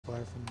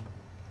far from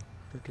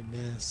crooked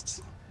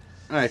masts.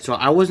 Alright, so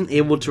I wasn't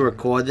able to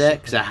record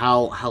that because of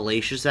how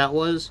hellacious that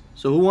was.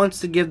 So who wants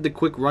to give the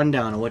quick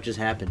rundown of what just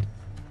happened?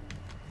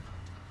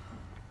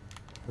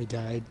 We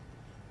died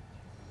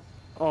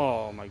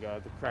Oh my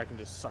god, the Kraken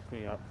just sucked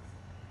me up.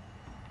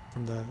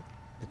 from the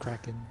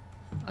Kraken.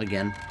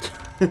 Again.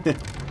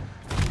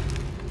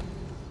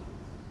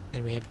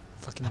 And we had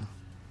fucking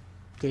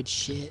good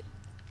shit.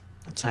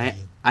 I'll tell you.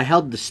 I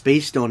held the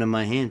space stone in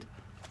my hand.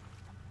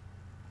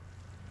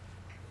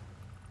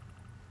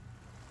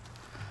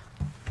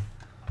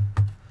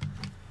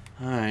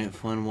 Alright,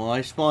 fun. Well,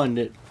 I spawned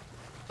it.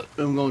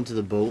 I'm going to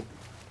the boat.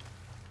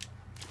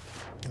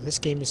 This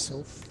game is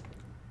so...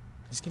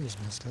 This game is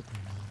messed up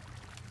right now.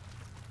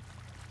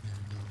 I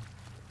don't know.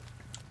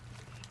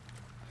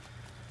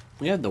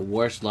 We have the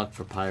worst luck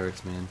for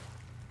pirates, man.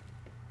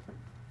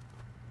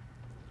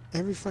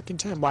 Every fucking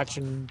time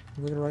watching,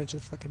 we're gonna run into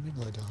the fucking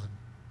Megalodon.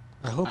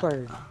 I hope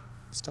our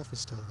stuff is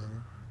still there.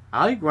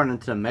 I like running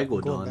to the Going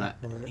Megalodon.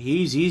 back for it.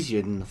 He's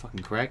easier than the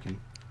fucking Kraken.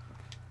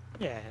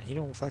 Yeah, he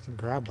don't fucking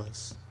grab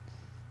us.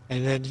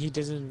 And then he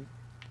doesn't...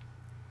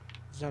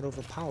 He's not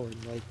overpowered.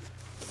 Like,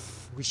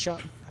 we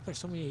shot... I put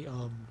so many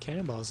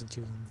cannonballs into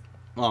him.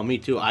 Oh, me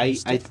too. I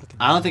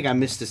don't think I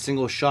missed a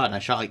single shot, and I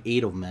shot like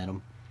 8 of them at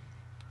him.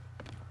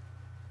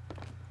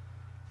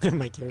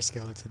 My gear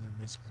skeleton in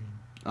my screen.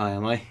 Oh,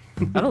 am I? I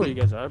don't know where you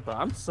guys are, but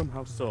I'm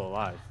somehow still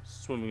alive,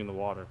 swimming in the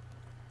water.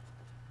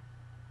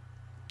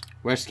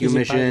 Rescue Is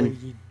it by where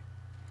mission. you-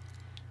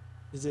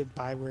 Is it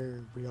by where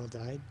we all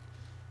died?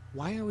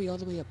 Why are we all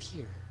the way up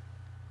here?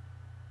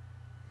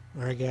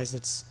 Alright guys,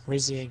 let's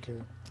raise the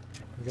anchor.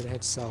 We're gonna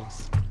head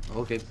south.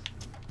 Okay.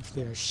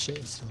 Hopefully our shit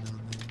is still down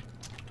there.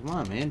 Come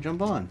on, man.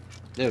 Jump on.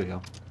 There we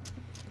go.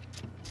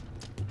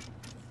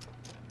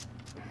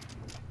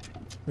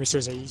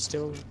 Roosters, are you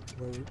still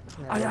where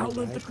I we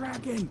outlived the died?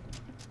 Kraken!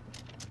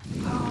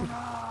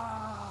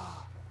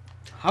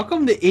 How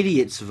come the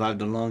idiot survived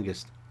the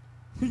longest?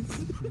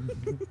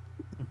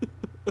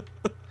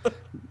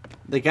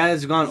 The guy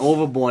that's gone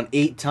overboard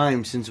 8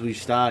 times since we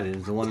started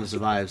is the one that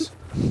survives.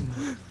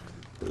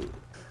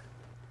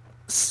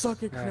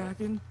 Suck it, Alright.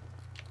 Kraken!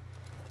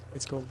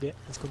 Let's go get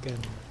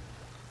him.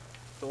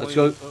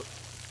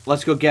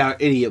 Let's go get our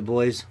idiot,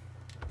 boys.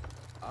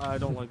 I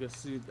don't like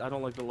I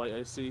don't like the light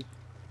I see.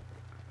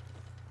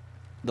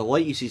 The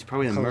light you see is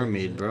probably a Color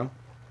mermaid, is it? bro.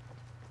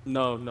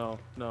 No.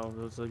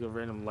 There's like a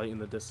random light in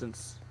the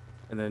distance,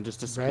 and then it just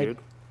disappeared.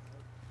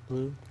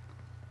 Blue.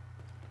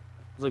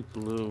 It's like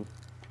blue.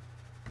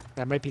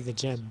 That might be the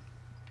gem.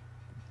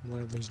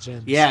 One of those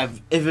gems. Yeah,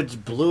 if it's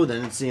blue,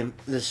 then it's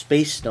the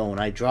space stone.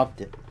 I dropped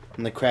it,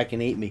 and the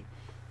Kraken ate me.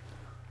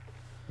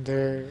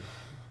 They're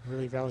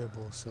really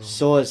valuable, so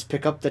So let's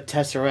pick up the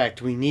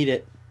Tesseract. We need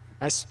it.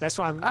 that's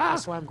why I'm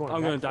going.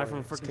 I'm gonna back die for from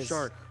a it. It's freaking 'cause-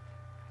 shark.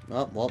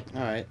 Oh, well,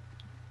 alright.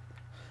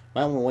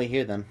 Might want to wait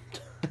here then.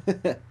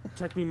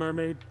 Protect me,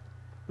 mermaid.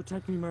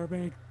 Protect me,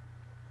 mermaid.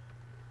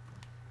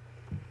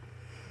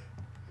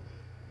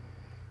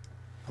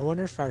 I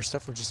wonder if our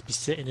stuff would just be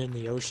sitting in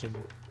the ocean.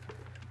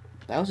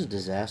 That was a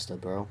disaster,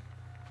 bro.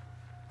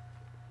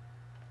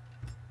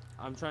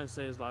 I'm trying to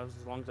stay as long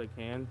as I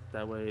can.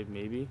 That way,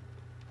 maybe.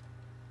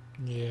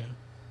 Yeah.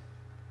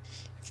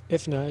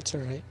 If not, it's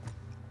alright.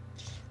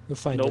 We'll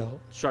find Nope. out.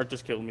 Shark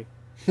just killed me.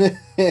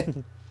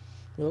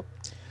 Well,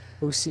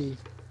 we'll see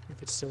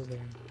if it's still there.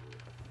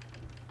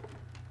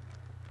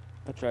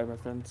 I tried, my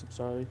friends. I'm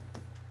sorry.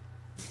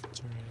 It's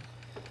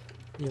alright.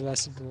 You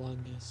lasted the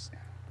longest.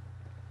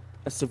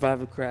 I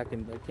survived a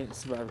Kraken, but I can't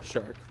survive a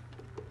shark.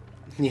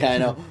 Yeah, I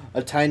know.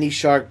 A tiny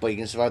shark, but you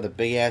can survive the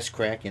big ass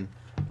Kraken.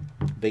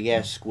 Big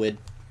ass squid.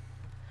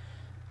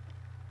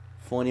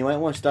 Phone, you might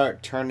want to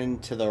start turning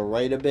to the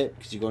right a bit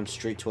because you're going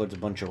straight towards a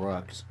bunch of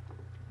rocks.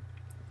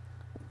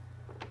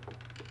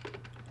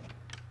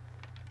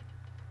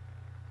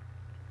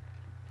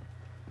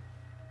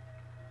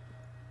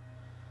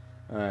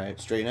 Alright,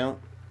 straighten out.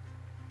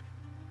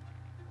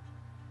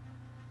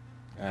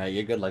 Alright,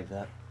 you're good like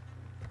that.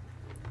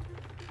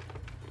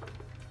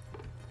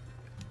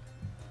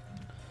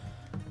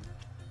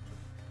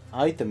 I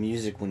like the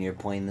music when you're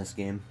playing this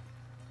game.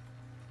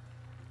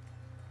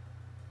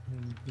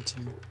 Me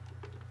too.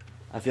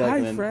 I feel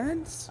like Hi,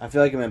 friends. I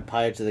feel like I'm in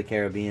Pirates of the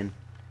Caribbean.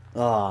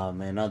 Oh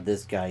man, not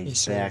this guy.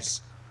 He's He back.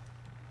 says.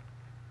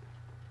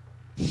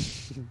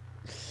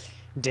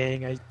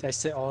 Dang, I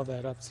set all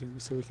that up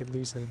so we could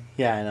lose him.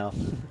 Yeah, I know.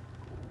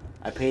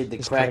 I paid the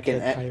This Kraken.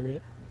 crackhead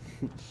pirate.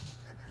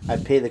 I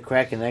paid the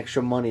Kraken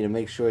extra money to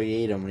make sure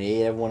he ate him, and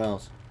he ate everyone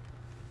else.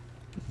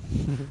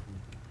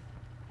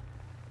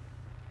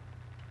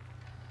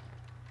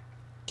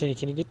 Can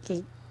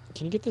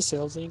you get the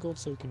sails angled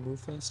so we can move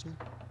faster?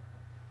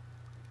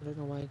 I don't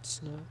know why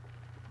it's not.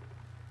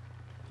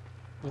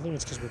 I think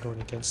it's because we're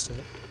going against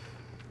it.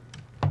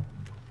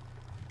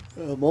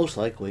 Most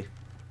likely.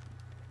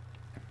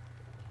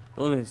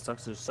 The only thing that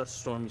sucks is such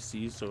stormy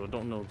seas, so I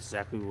don't know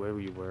exactly where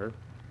we were.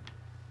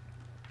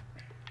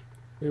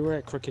 We were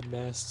at crooked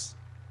masts.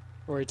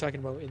 Or are you talking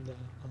about in the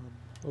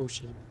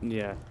ocean?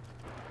 Yeah.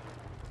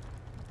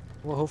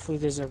 Well, hopefully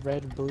there's a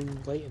red, blue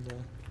light in the,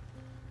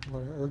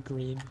 or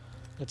green.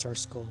 That's our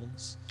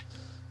skulls.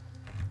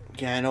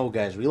 Yeah, I know,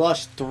 guys. We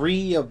lost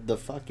 3 of the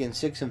fucking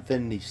 6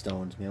 Infinity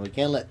Stones, man. We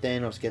can't let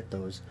Thanos get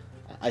those.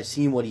 I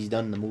seen what he's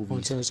done in the Oh,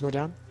 movies. so let's go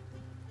down.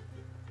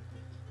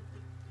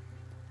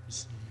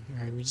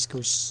 Alright, we just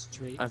go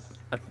straight.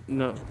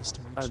 No, in this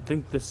direction. I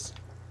think this.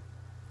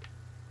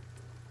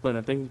 Glenn,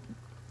 I think.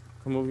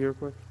 Come over here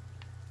quick.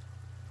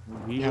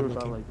 We Yeah, were I'm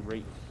about looking. like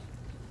right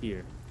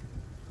here.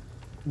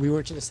 We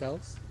were to the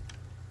south.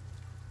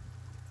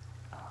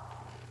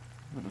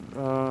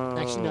 Oh,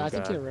 Actually, no. I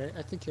think God. you're right.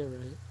 I think you're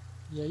right.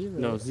 Yeah, you're right.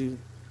 No, see,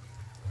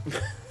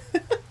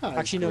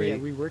 Actually, no. Yeah,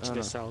 Great. we were to I the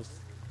know. south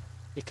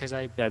because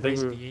I Yeah, I think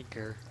raised we were- the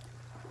anchor,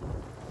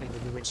 and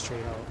then we went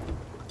straight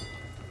out.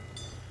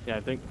 yeah,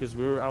 I think because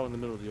we were out in the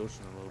middle of the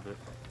ocean a little bit.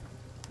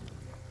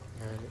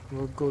 Alright,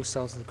 we'll go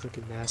south of the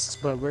Crooked Masts,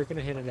 but we're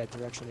gonna head in that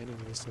direction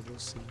anyway, so we'll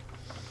see.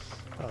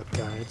 Oh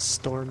god, it's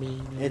stormy.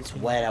 and It's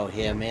everything. wet out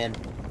here, man.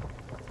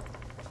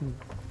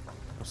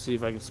 I'll see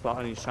if I can spot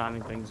any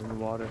shining things in the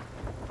water.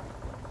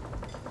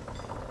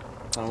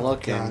 I'm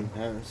looking. God. I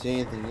haven't seen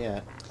anything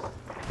yet.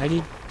 I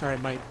need. Alright,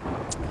 Mike.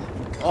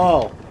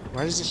 Oh,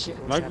 Why does this shit?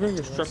 Am I going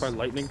to get struck by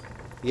lightning?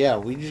 yeah,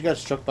 we just got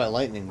struck by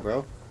lightning,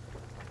 bro.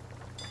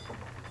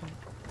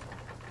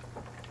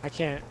 I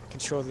can't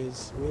control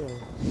this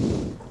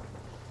wheel.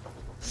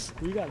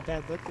 We got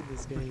bad luck in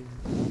this game,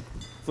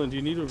 Flynn, do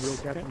you need a real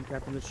captain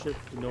this ship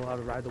to know how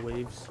to ride the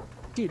waves?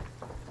 dude.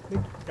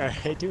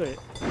 Alright, do it.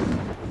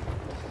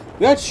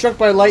 We got struck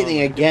by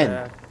lightning Oh, again.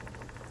 yeah.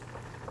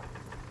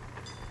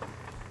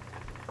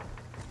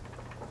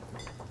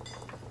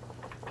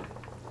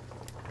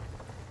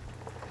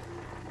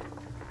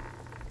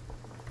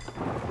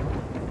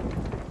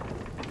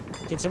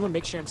 Can someone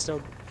make sure I'm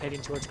still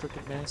heading towards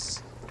Crooked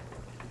Masts?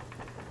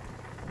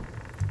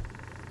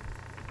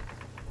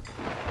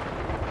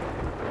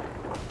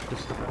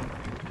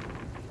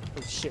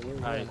 Oh shit, where are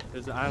we Alright, at?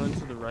 there's an island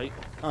to the right.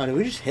 Oh, did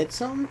we just hit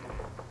something?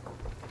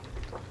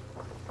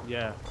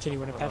 Yeah. Can you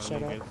want to patch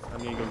that up? I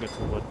need to go get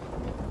some wood.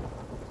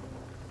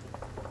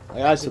 I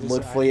got So some this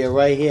wood is for you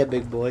right here,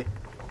 big boy.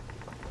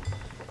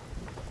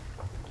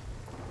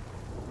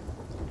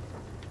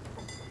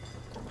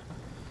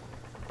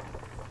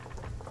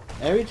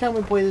 Every time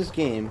we play this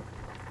game,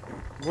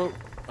 Well,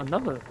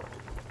 another.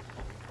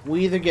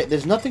 we either get...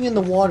 There's nothing in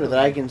the water that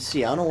I can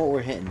see. I don't know what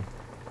we're hitting.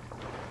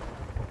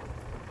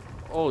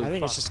 Holy I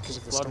think fuck, it's just 'cause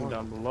of the flooding storm.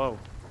 down below.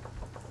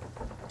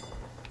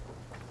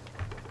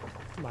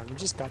 Come on, we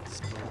just got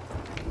this.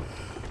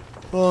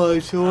 Ball.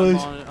 Oh, I'm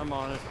on it, I'm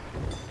on it.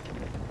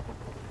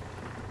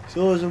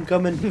 I'm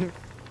coming.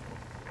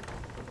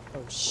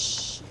 Oh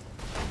shit.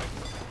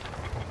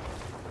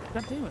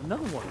 God damn it,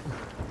 another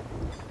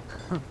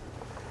one.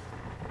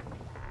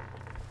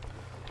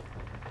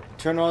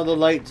 Turn all the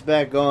lights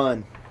back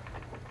on.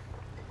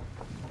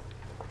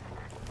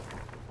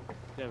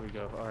 There we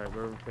go. Alright,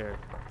 we're repaired.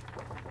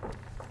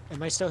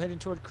 Am I still heading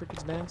toward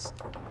Crooked's Mast?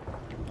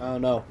 I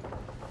don't know.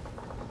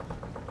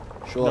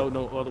 Sure.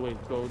 No, other way.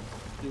 Go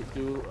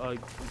do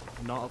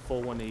not a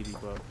full 180,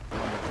 but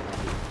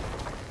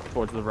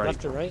towards the right.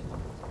 Left or right?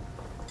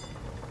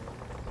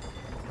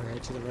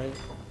 Alright, to the right.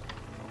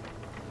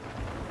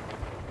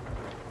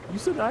 You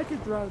said I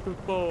could drive the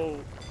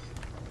boat.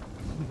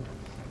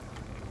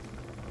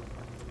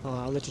 Oh,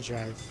 I'll let you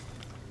drive.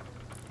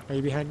 Are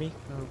you behind me?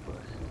 Oh boy.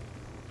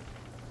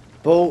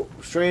 Boat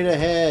straight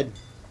ahead.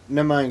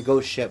 Never mind,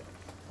 ghost ship.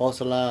 False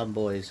alarm,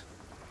 boys.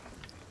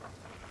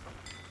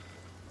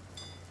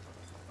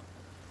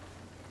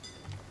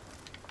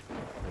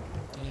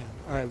 Damn.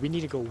 Alright, we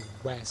need to go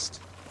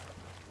west.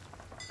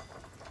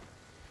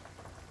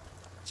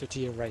 So to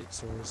your right,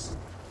 Source.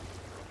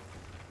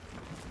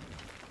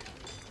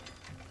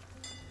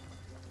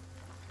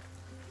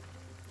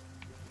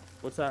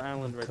 What's that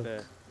island right Cook.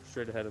 there?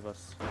 Straight ahead of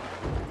us.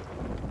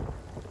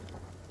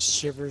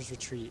 Shivers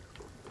Retreat.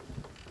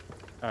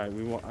 Alright,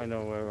 I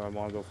know where I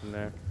want to go from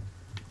there.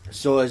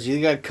 So is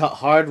you gotta cut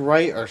hard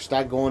right or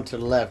start going to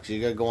the left? 'Cause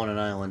you gotta go on an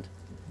island.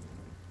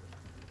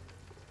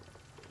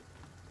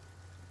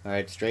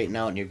 Alright, straighten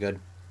out and you're good.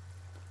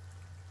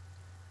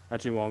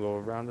 Actually, want to go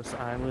around this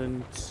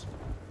island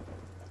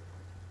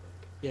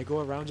Yeah,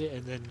 go around it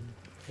and then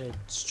head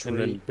straight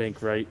and then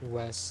bank right.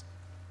 west.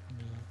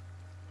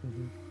 Yeah.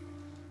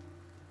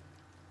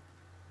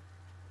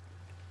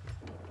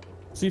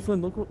 See,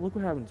 Flynn, look what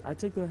happens. I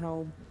take the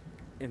helm,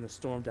 and the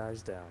storm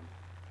dies down.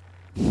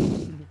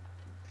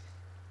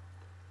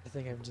 I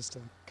think I'm just a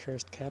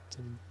cursed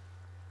captain.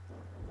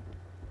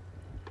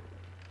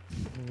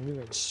 We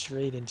went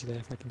straight into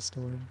that fucking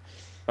storm.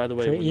 By the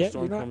way, Great, when yeah, the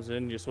storm you're not- comes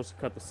in, you're supposed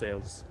to cut the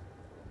sails.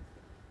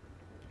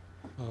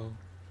 Oh.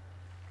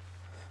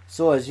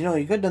 So as you know,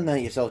 you could have done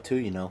that yourself too,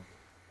 you know.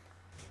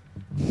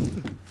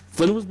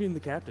 Flynn was being the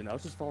captain. I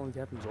was just following the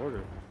captain's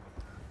order.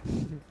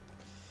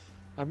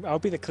 I'll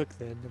be the cook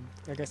then.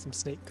 I got some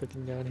snake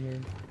cooking down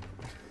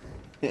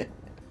here.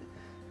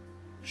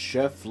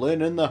 Chef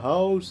Flynn in the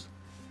house.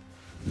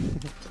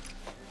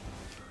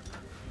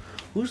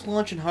 Who's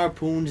launching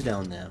harpoons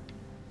down there?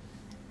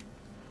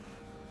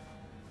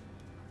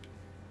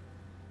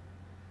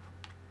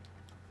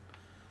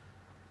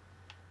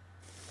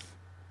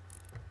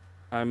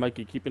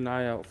 Mikey, keep an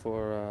eye out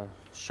for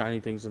shiny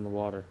things in the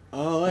water.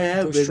 Oh, I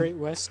have Go been. straight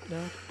west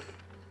now.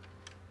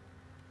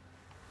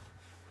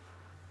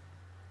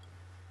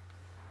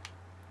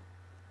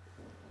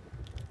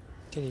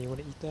 Kenny, you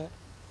want to eat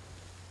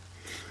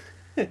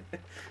that?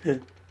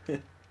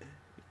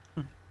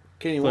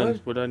 Kenny, Flynn, what?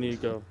 where do I need to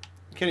go?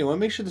 Kenny, want to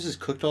make sure this is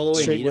cooked all the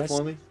way Straight and eat it west.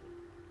 for me?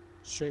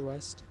 Straight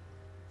west.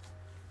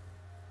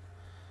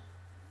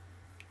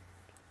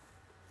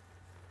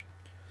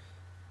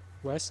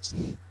 West?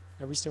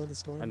 Are we still in the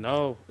storm? I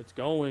know it's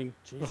going.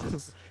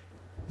 Jesus.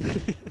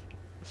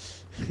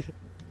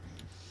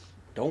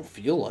 Don't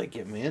feel like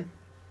it, man.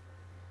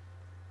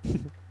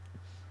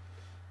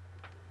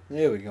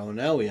 There we go.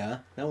 Now we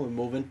are. Now we're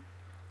moving.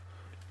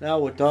 Now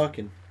we're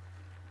talking.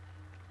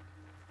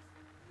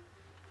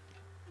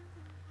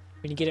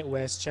 When you get it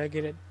west, try to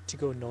get it to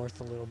go north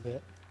a little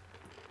bit.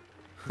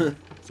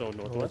 So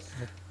northwest.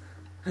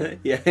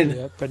 Yeah. I know.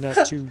 Yeah, but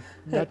not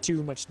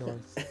too much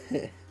north.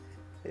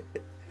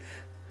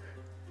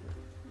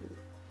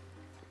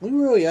 We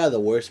really are the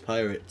worst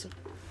pirates.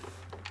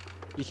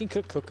 You can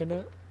cook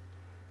coconut.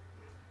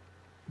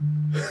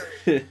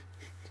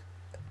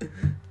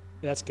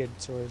 That's good,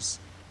 Soars.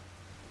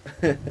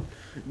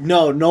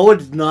 No,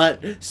 it's not.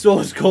 So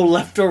it's go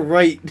left or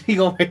right. You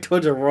go right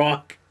towards a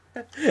rock.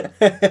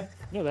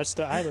 No, that's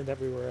the island that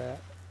we were at.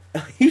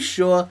 Are you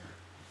sure?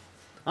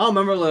 I don't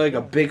remember like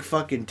a big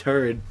fucking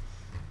turd.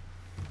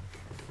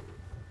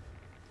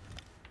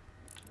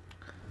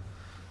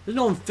 There's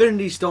no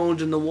infinity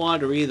stones in the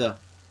water either.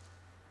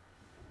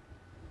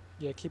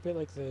 Yeah, keep it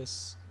like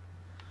this.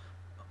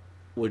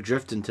 We're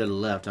drifting to the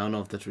left. I don't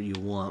know if that's what you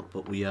want,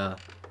 but we are.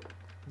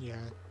 Yeah.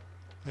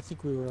 I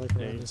think we were like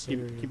Yeah, around this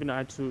area. keep an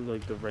eye to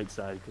like the right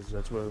side because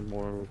that's where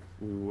more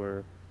we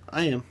were.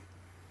 I am.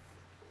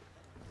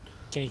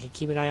 Can you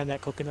keep an eye on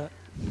that coconut?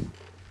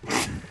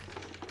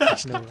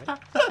 Actually, no, right.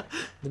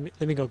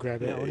 Let me go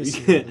grab it. I want to see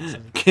what it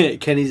looks like.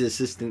 Kenny's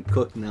assistant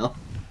cook now.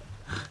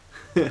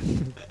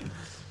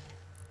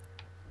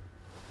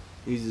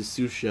 He's a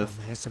sous chef.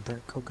 Oh, man, some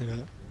burnt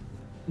coconut.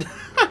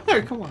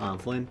 Come on,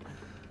 Flynn.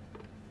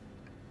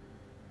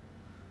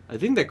 I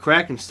think that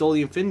Kraken stole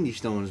the Infinity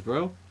Stones,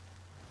 bro.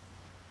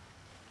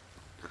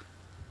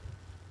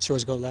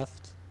 Shores go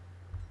left.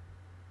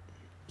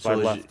 By So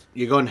left.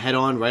 you're going head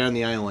on right on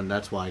the island.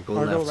 That's why. Go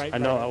Or left. go right. I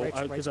know,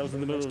 Right, because I was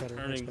in the right's middle of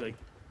better, right's turning. better. Like,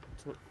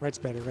 Right's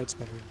better. Right's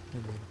better.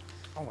 Never mind.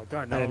 oh my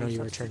god! I No, didn't know you it's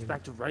were just turning.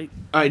 back to right.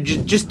 All right,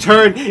 just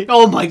turn.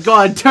 Oh my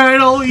God, turn!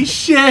 Holy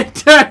shit!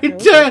 Turn!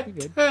 Okay,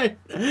 you're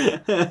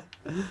Turn!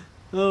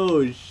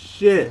 Oh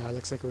shit! Yeah,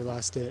 looks like we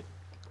lost it.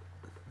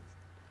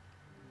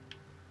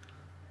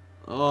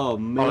 Oh I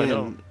man,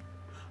 know.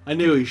 I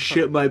nearly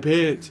shit my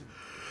pants.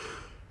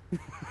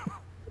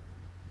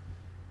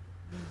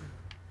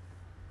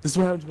 This is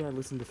what happens when I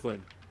listen to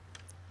Flynn.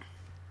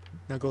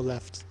 Now go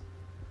left.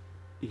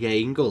 Yeah,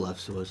 you can go left,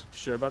 Source.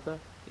 Sure about that?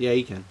 Yeah,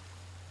 you can.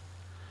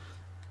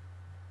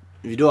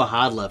 If you do a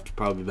hard left,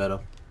 probably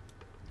better.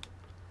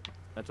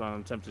 That's what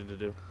I'm tempted to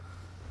do.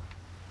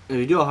 If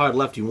you do a hard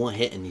left, you won't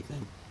hit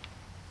anything.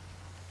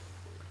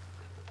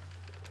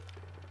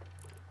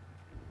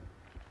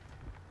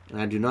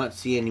 And I do not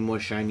see any more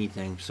shiny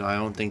things, so I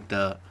don't think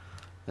the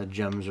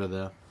gems are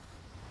there.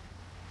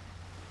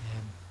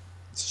 Man,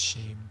 it's a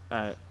shame.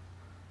 Alright.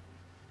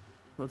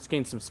 Let's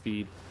gain some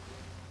speed.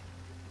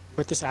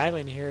 But this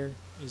island here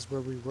is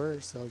where we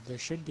were, so there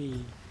should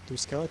be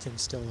those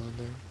skeletons still on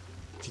there.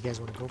 If you guys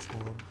want to go for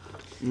them.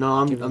 No,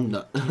 I'm Give 'em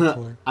not.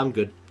 D4. I'm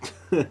good.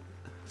 You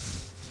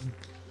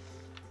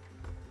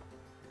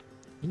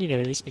need to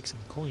at least make some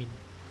coin.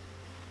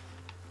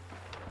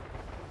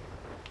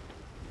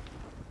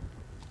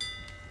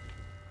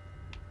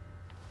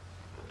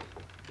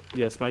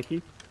 Yes,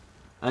 Mikey?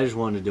 I just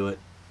wanted to do it.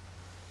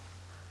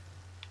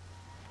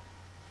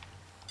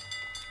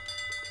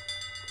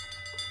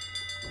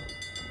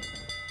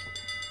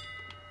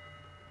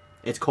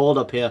 It's cold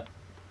up here.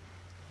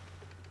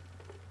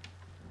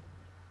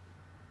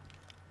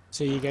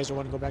 So you guys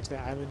want to go back to the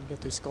island and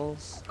get those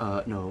skulls?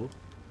 No.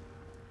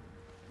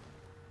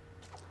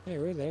 Hey,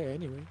 we're there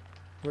anyway.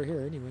 We're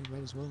here anyway,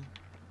 might as well.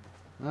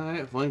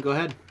 Alright, fine, go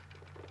ahead.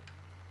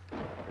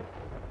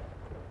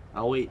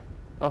 I'll wait.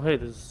 Oh, hey,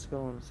 there's a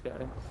skull in the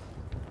sky.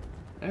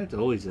 It's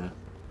always there.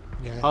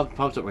 Yeah.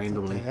 Pops up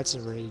randomly. Yeah, that's a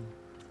raid.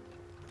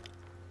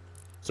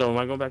 So am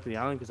I going back to the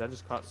island? Because I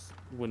just caught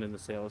wind in the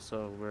sails,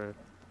 so we're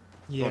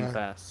going Yeah.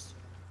 fast.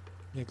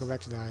 Yeah, go back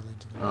to the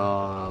island.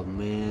 Oh,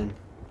 man.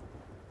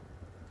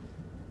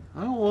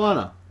 I don't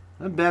wanna.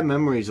 I have bad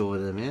memories over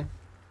there, man.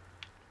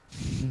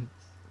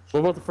 What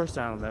about the first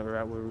island that we're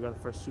at where we got the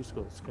first two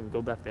skulls? Can we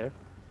go back there?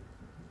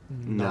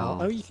 No.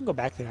 Oh, you can go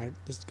back there.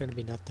 There's gonna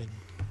be nothing.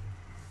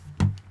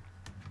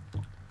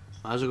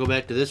 Might as well go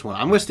back to this one.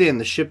 I'm gonna stay in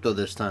the ship, though,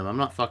 this time. I'm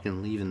not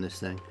fucking leaving this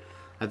thing.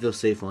 I feel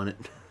safe on it.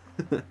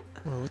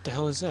 Oh, what the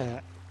hell is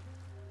that?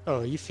 Oh,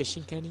 are you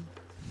fishing, Kenny?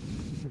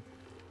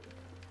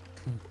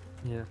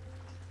 Yeah.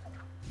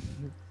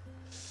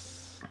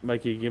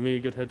 Mikey, give me a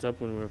good heads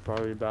up when we're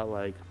probably about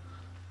like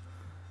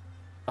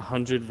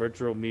 100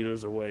 virtual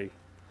meters away.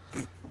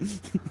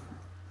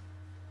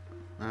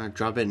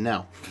 Drop it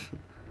now.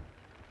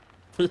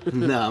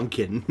 No, I'm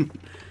kidding.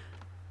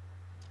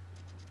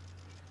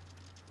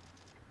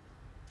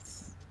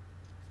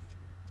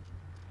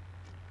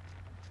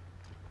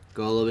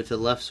 Go a little bit to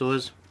the left,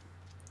 Swords.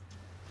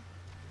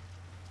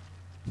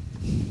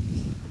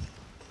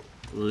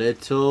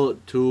 Little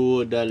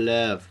to the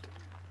left.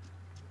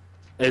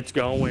 It's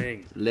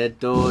going.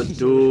 Little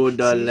to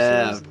the See,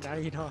 left. now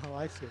you know how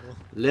I feel.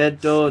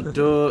 Little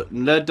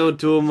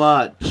too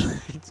much.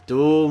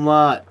 Too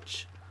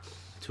much.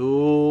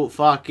 Too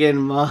fucking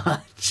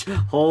much.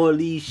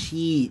 Holy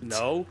shit.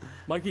 No,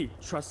 Mikey,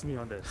 trust me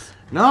on this.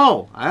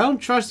 No, I don't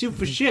trust you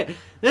for shit.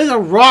 There's a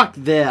rock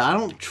there. I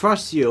don't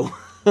trust you.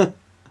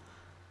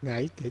 Nah,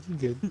 you good, you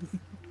good.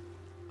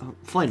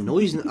 Fine,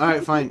 noise.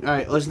 Alright, fine.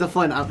 Alright, listen to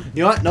Flynn.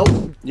 You know what?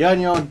 Nope. You're on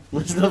your own.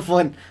 Listen to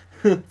Flynn.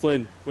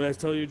 Flynn, when I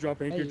tell you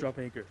drop anchor, Hey. drop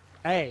anchor.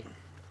 Hey.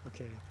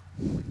 Okay.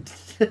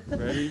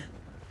 Ready?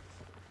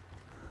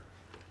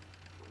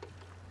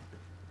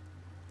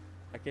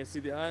 I can't see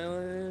the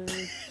island.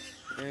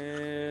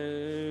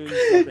 And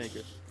drop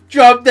anchor.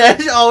 Drop that.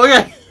 Oh,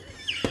 okay.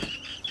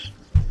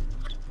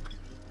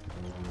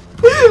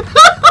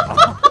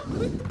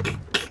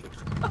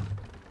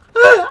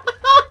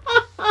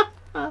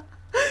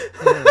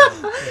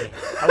 Hey,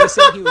 I was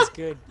saying he was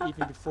good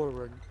even before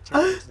we're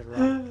changing to the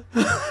rock.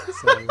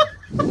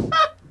 So,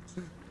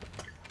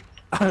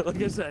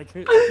 Like I said, I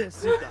can't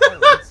see the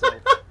island,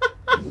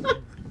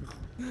 so.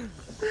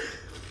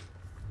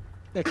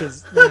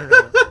 because no.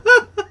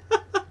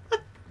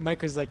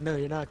 Mike was like, "No,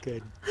 you're not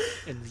good,"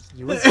 and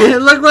you was.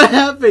 Look what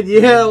happened.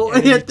 Yeah,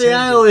 And hit the you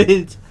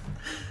island.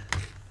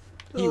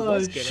 He Oh,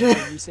 was good. shit.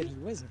 And you said he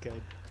wasn't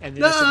good, and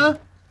then you said Nah.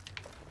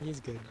 he's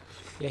good.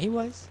 Yeah, he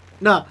was.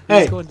 No, He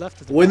was hey, going left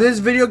with the when rock. this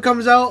video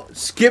comes out,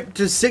 skip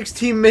to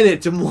 16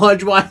 minutes and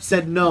watch why I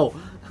said no.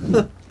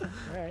 All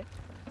right.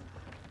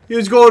 He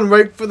was going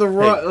right for the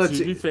rock. Hey, Let's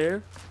to be see.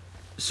 fair,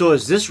 So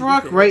is this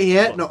rock fair, right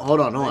here? look, No, hold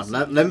on, hold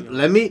nice on.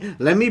 and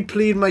Let me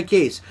plead my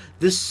case.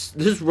 This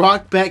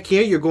rock back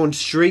here, you're going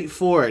straight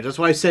for it. That's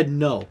why I said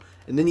no,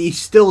 and then he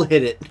still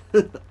hit it.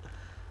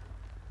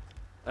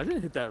 I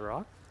didn't hit that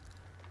rock.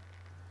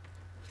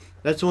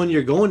 That's the one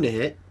you're going to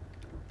hit.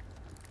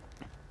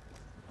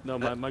 No,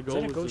 my goal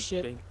that a was ghost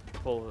to ship?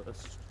 pull a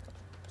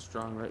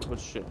strong right. What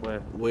shit? Where?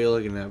 What are you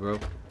looking at, bro?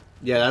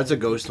 Yeah, that's a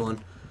ghost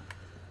one.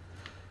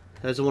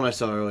 That's the one I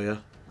saw earlier.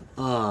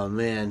 Oh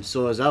man,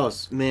 so as I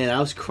was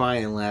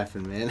crying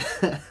laughing, man.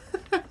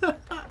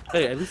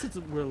 Hey, at least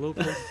we're a little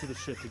closer to the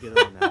ship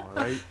together now,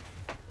 alright?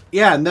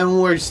 Yeah, and then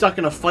when we're stuck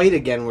in a fight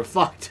again, we're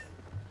fucked.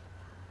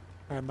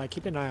 All right, Mike,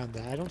 keep an eye on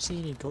that. I don't see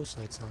any ghost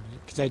lights on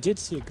it because I did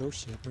see a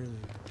ghost ship earlier.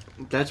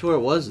 That's where it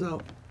was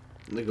though.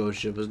 The ghost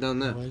ship was down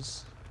there. It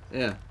was.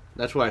 Yeah,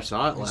 that's where I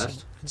saw it I just-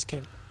 last. I just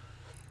can't.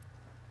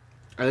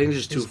 I think it's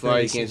just too there's far.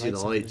 barely You can't see the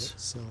on it, lights.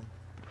 so. All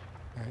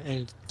right, and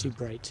it's too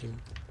bright too.